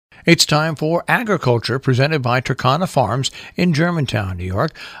It's time for Agriculture, presented by Turkana Farms in Germantown, New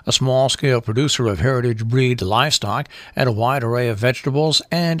York, a small-scale producer of heritage breed livestock and a wide array of vegetables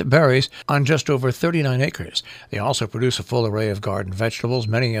and berries on just over 39 acres. They also produce a full array of garden vegetables,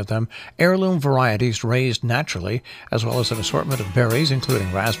 many of them heirloom varieties raised naturally, as well as an assortment of berries,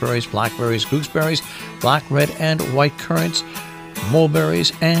 including raspberries, blackberries, gooseberries, black, red, and white currants,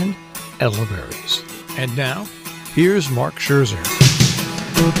 mulberries, and elderberries. And now, here's Mark Scherzer.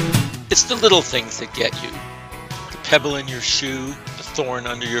 It's the little things that get you. The pebble in your shoe, the thorn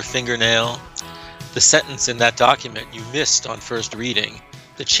under your fingernail, the sentence in that document you missed on first reading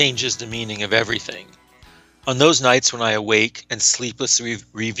that changes the meaning of everything. On those nights when I awake and sleeplessly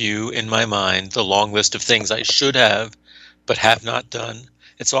review in my mind the long list of things I should have but have not done,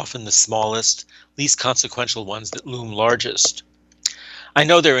 it's often the smallest, least consequential ones that loom largest. I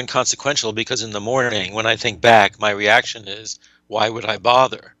know they're inconsequential because in the morning, when I think back, my reaction is, why would I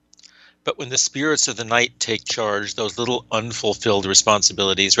bother? But when the spirits of the night take charge, those little unfulfilled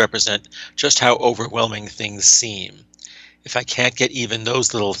responsibilities represent just how overwhelming things seem. If I can't get even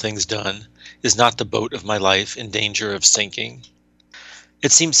those little things done, is not the boat of my life in danger of sinking?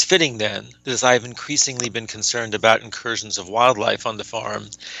 It seems fitting then that as I have increasingly been concerned about incursions of wildlife on the farm,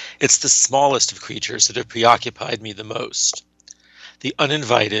 it's the smallest of creatures that have preoccupied me the most. The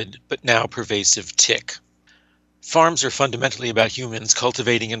uninvited but now pervasive tick. Farms are fundamentally about humans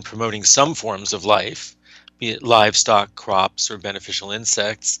cultivating and promoting some forms of life, be it livestock, crops, or beneficial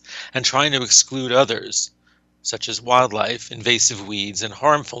insects, and trying to exclude others, such as wildlife, invasive weeds, and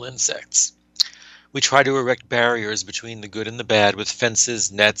harmful insects. We try to erect barriers between the good and the bad with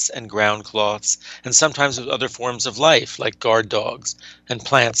fences, nets, and ground cloths, and sometimes with other forms of life, like guard dogs and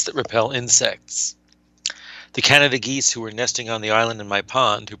plants that repel insects. The Canada geese who were nesting on the island in my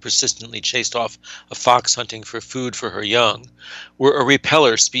pond, who persistently chased off a fox hunting for food for her young, were a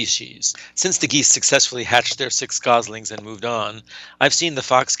repeller species. Since the geese successfully hatched their 6 goslings and moved on, I've seen the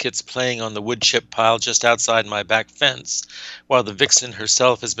fox kits playing on the wood chip pile just outside my back fence, while the vixen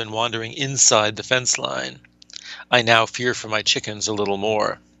herself has been wandering inside the fence line. I now fear for my chickens a little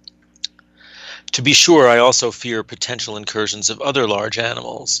more. To be sure, I also fear potential incursions of other large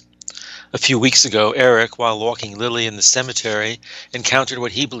animals. A few weeks ago, Eric, while walking Lily in the cemetery, encountered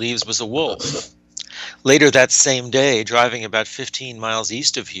what he believes was a wolf. Later that same day, driving about 15 miles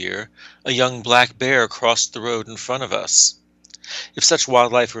east of here, a young black bear crossed the road in front of us. If such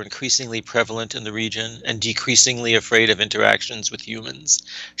wildlife are increasingly prevalent in the region and decreasingly afraid of interactions with humans,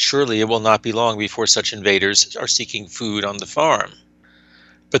 surely it will not be long before such invaders are seeking food on the farm.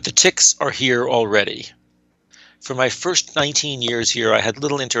 But the ticks are here already. For my first 19 years here, I had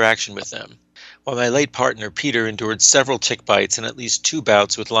little interaction with them, while my late partner, Peter, endured several tick bites and at least 2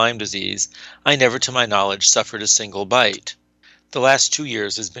 bouts with Lyme disease. I never, to my knowledge, suffered a single bite. The last 2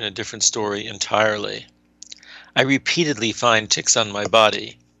 years has been a different story entirely. I repeatedly find ticks on my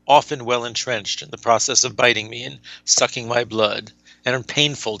body, often well entrenched in the process of biting me and sucking my blood, and are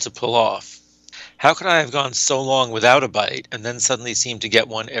painful to pull off. How could I have gone so long without a bite and then suddenly seem to get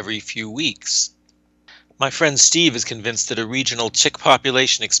one every few weeks? My friend Steve is convinced that a regional tick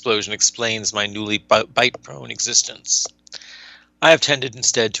population explosion explains my newly bite-prone existence. I have tended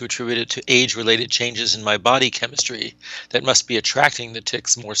instead to attribute it to age-related changes in my body chemistry that must be attracting the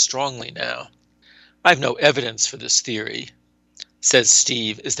ticks more strongly now. I have no evidence for this theory. Says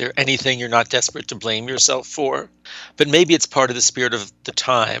Steve, is there anything you're not desperate to blame yourself for? But maybe it's part of the spirit of the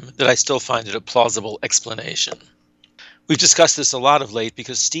time that I still find it a plausible explanation. We've discussed this a lot of late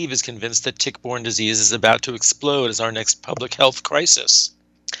because Steve is convinced that tick-borne disease is about to explode as our next public health crisis.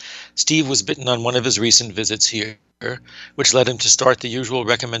 Steve was bitten on one of his recent visits here, which led him to start the usual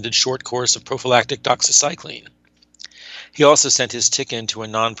recommended short course of prophylactic doxycycline. He also sent his tick in to a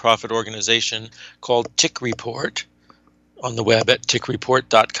nonprofit organization called Tick Report on the web at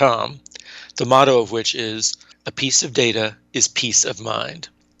tickreport.com, the motto of which is, "A piece of data is peace of mind."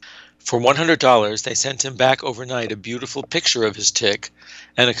 For $100, they sent him back overnight a beautiful picture of his tick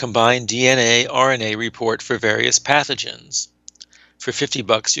and a combined DNA-RNA report for various pathogens. For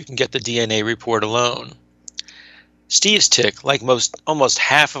 $50, you can get the DNA report alone. Steve's tick, like almost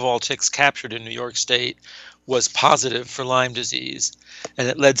half of all ticks captured in New York State, was positive for Lyme disease, and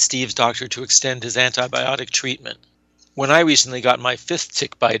it led Steve's doctor to extend his antibiotic treatment. When I recently got my 5th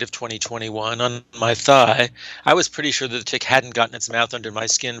tick bite of 2021 on my thigh, I was pretty sure that the tick hadn't gotten its mouth under my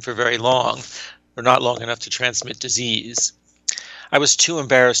skin for very long, or not long enough to transmit disease. I was too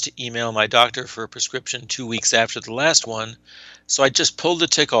embarrassed to email my doctor for a prescription 2 weeks after the last one, so I just pulled the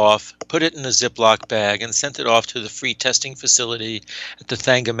tick off, put it in a Ziploc bag, and sent it off to the free testing facility at the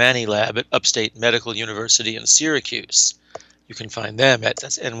Thangamani lab at Upstate Medical University in Syracuse. You can find them at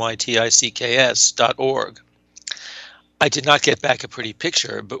nyticks.org. I did not get back a pretty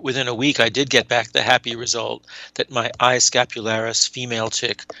picture, but within a week I did get back the happy result that my I. scapularis female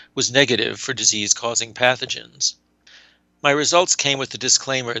tick was negative for disease-causing pathogens. My results came with the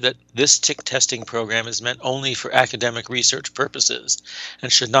disclaimer that this tick testing program is meant only for academic research purposes and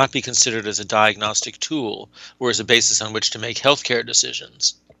should not be considered as a diagnostic tool or as a basis on which to make healthcare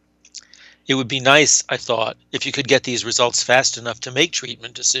decisions. It would be nice, I thought, if you could get these results fast enough to make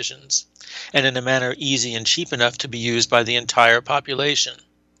treatment decisions, and in a manner easy and cheap enough to be used by the entire population.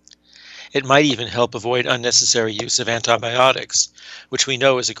 It might even help avoid unnecessary use of antibiotics, which we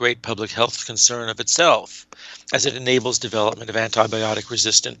know is a great public health concern of itself, as it enables development of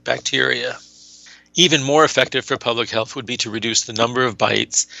antibiotic-resistant bacteria. Even more effective for public health would be to reduce the number of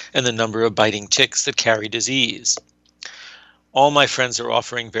bites and the number of biting ticks that carry disease. All my friends are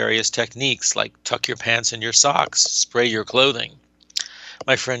offering various techniques like tuck your pants in your socks, spray your clothing.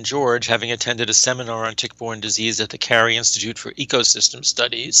 My friend George, having attended a seminar on tick-borne disease at the Carey Institute for Ecosystem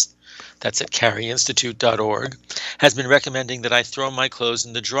Studies, that's at careyinstitute.org, has been recommending that I throw my clothes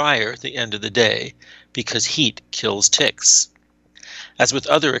in the dryer at the end of the day because heat kills ticks. As with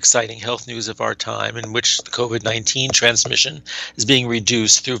other exciting health news of our time, in which the COVID-19 transmission is being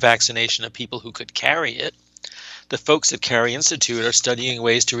reduced through vaccination of people who could carry it, the folks at Carey Institute are studying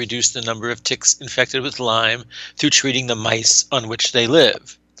ways to reduce the number of ticks infected with Lyme through treating the mice on which they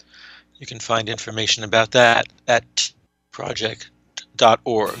live. You can find information about that at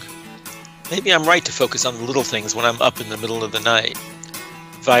project.org. Maybe I'm right to focus on the little things when I'm up in the middle of the night.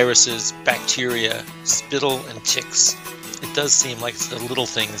 Viruses, bacteria, spittle, and ticks. It does seem like it's the little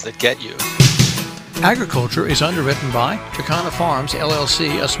things that get you. Agriculture is underwritten by Turkana Farms,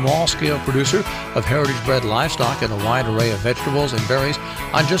 LLC, a small-scale producer of heritage-bred livestock and a wide array of vegetables and berries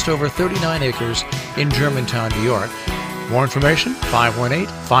on just over 39 acres in Germantown, New York. More information,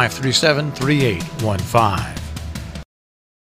 518-537-3815.